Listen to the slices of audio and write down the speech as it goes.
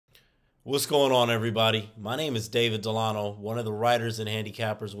What's going on, everybody? My name is David Delano, one of the writers and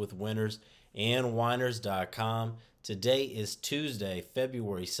handicappers with Whiners and Whiners.com. Today is Tuesday,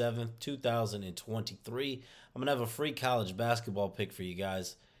 February 7th, 2023. I'm going to have a free college basketball pick for you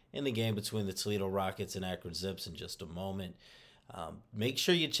guys in the game between the Toledo Rockets and Akron Zips in just a moment. Make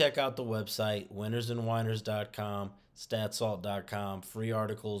sure you check out the website, winnersandwhiners.com, statsalt.com, free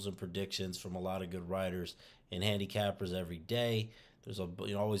articles and predictions from a lot of good writers and handicappers every day. There's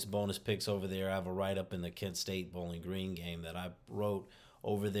always bonus picks over there. I have a write-up in the Kent State Bowling Green game that I wrote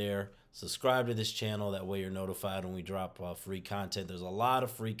over there. Subscribe to this channel. That way you're notified when we drop free content. There's a lot of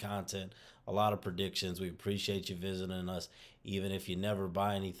free content, a lot of predictions. We appreciate you visiting us. Even if you never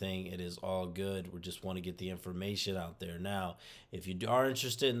buy anything, it is all good. We just want to get the information out there. Now, if you are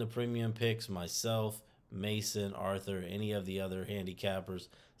interested in the premium picks, myself, Mason, Arthur, any of the other handicappers,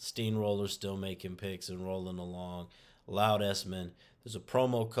 Steamroller's still making picks and rolling along. Loud Esman. There's a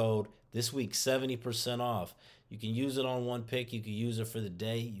promo code this week, 70% off. You can use it on one pick. You can use it for the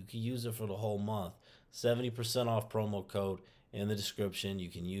day. You can use it for the whole month. 70% off promo code in the description. You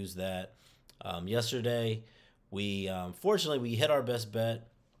can use that. Yesterday, fortunately we hit our best bet,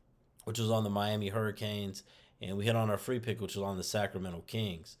 which was on the Miami Hurricanes, and we hit on our free pick, which was on the Sacramento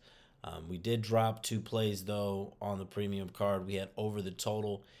Kings. We did drop two plays, though, on the premium card. We had over the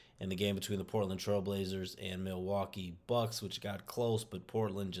total in the game between the Portland Trailblazers and Milwaukee Bucks, which got close, but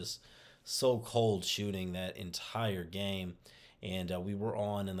Portland just so cold shooting that entire game. And we were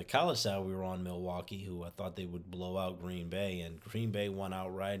on, in the college side, we were on Milwaukee, who I thought they would blow out Green Bay, and Green Bay won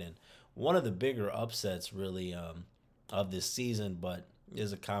outright. And one of the bigger upsets, really, of this season, but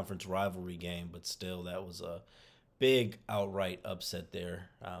is a conference rivalry game, but still, that was a big outright upset there,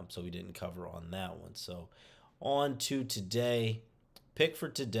 so we didn't cover on that one. So on to today. Pick for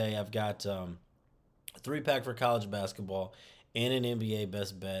today, I've got a 3-pack for college basketball and an NBA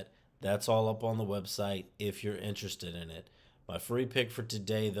best bet. That's all up on the website if you're interested in it. My free pick for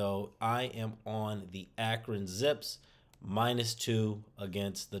today, though, I am on the Akron Zips -2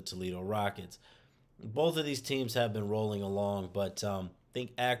 against the Toledo Rockets. Both of these teams have been rolling along, but I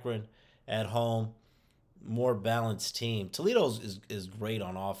think Akron at home, more balanced team. Toledo is great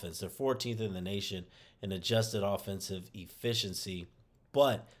on offense. They're 14th in the nation in adjusted offensive efficiency,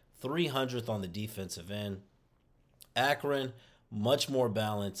 but 300th on the defensive end. Akron, much more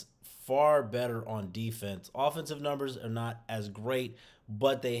balanced, far better on defense. Offensive numbers are not as great,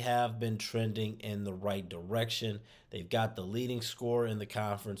 but they have been trending in the right direction. They've got the leading scorer in the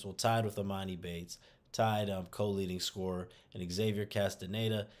conference, well, tied with Amani Bates, tied co-leading scorer, and Xavier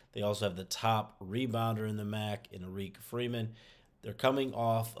Castaneda. They also have the top rebounder in the MAC in Arik Freeman. They're coming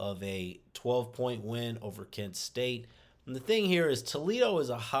off of a 12-point win over Kent State. And the thing here is Toledo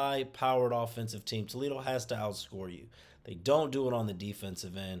is a high-powered offensive team. Toledo has to outscore you. They don't do it on the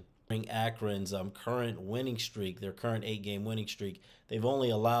defensive end. During Akron's current winning streak, their current 8-game winning streak, they've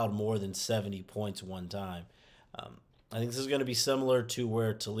only allowed more than 70 points one time. I think this is going to be similar to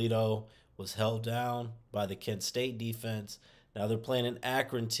where Toledo was held down by the Kent State defense. Now they're playing an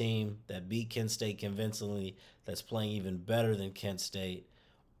Akron team that beat Kent State convincingly, that's playing even better than Kent State.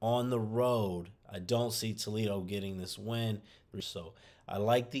 On the road, I don't see Toledo getting this win. So I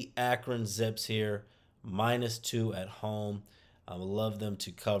like the Akron Zips here, -2 at home. I would love them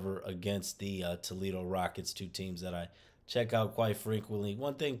to cover against the Toledo Rockets, two teams that I check out quite frequently.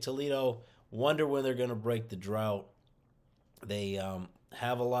 One thing, Toledo, wonder when they're going to break the drought. They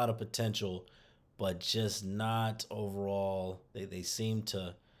have a lot of potential, but just not overall. They seem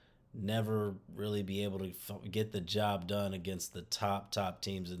to never really be able to get the job done against the top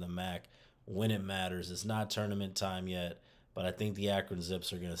teams in the MAC when it matters. It's not tournament time yet, but I think the Akron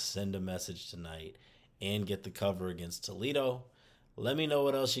Zips are going to send a message tonight and get the cover against Toledo. Let me know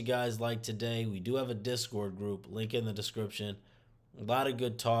what else you guys like today. We do have a Discord group, link in the description. A lot of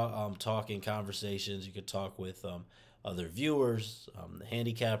good talking conversations. You could talk with other viewers, the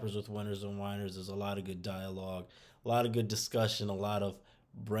handicappers with Winners and Whiners. There's a lot of good dialogue, a lot of good discussion, a lot of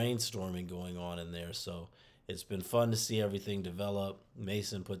brainstorming going on in there. So it's been fun to see everything develop.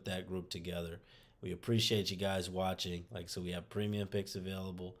 Mason put that group together. We appreciate you guys watching. Like I said, we have premium picks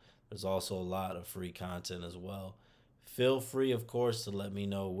available. There's also a lot of free content as well. Feel free, of course, to let me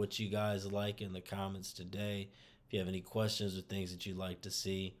know what you guys like in the comments today. If you have any questions or things that you'd like to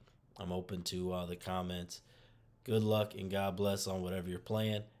see, I'm open to the comments. Good luck and God bless on whatever you're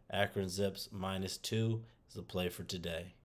playing. Akron Zips -2 is the play for today.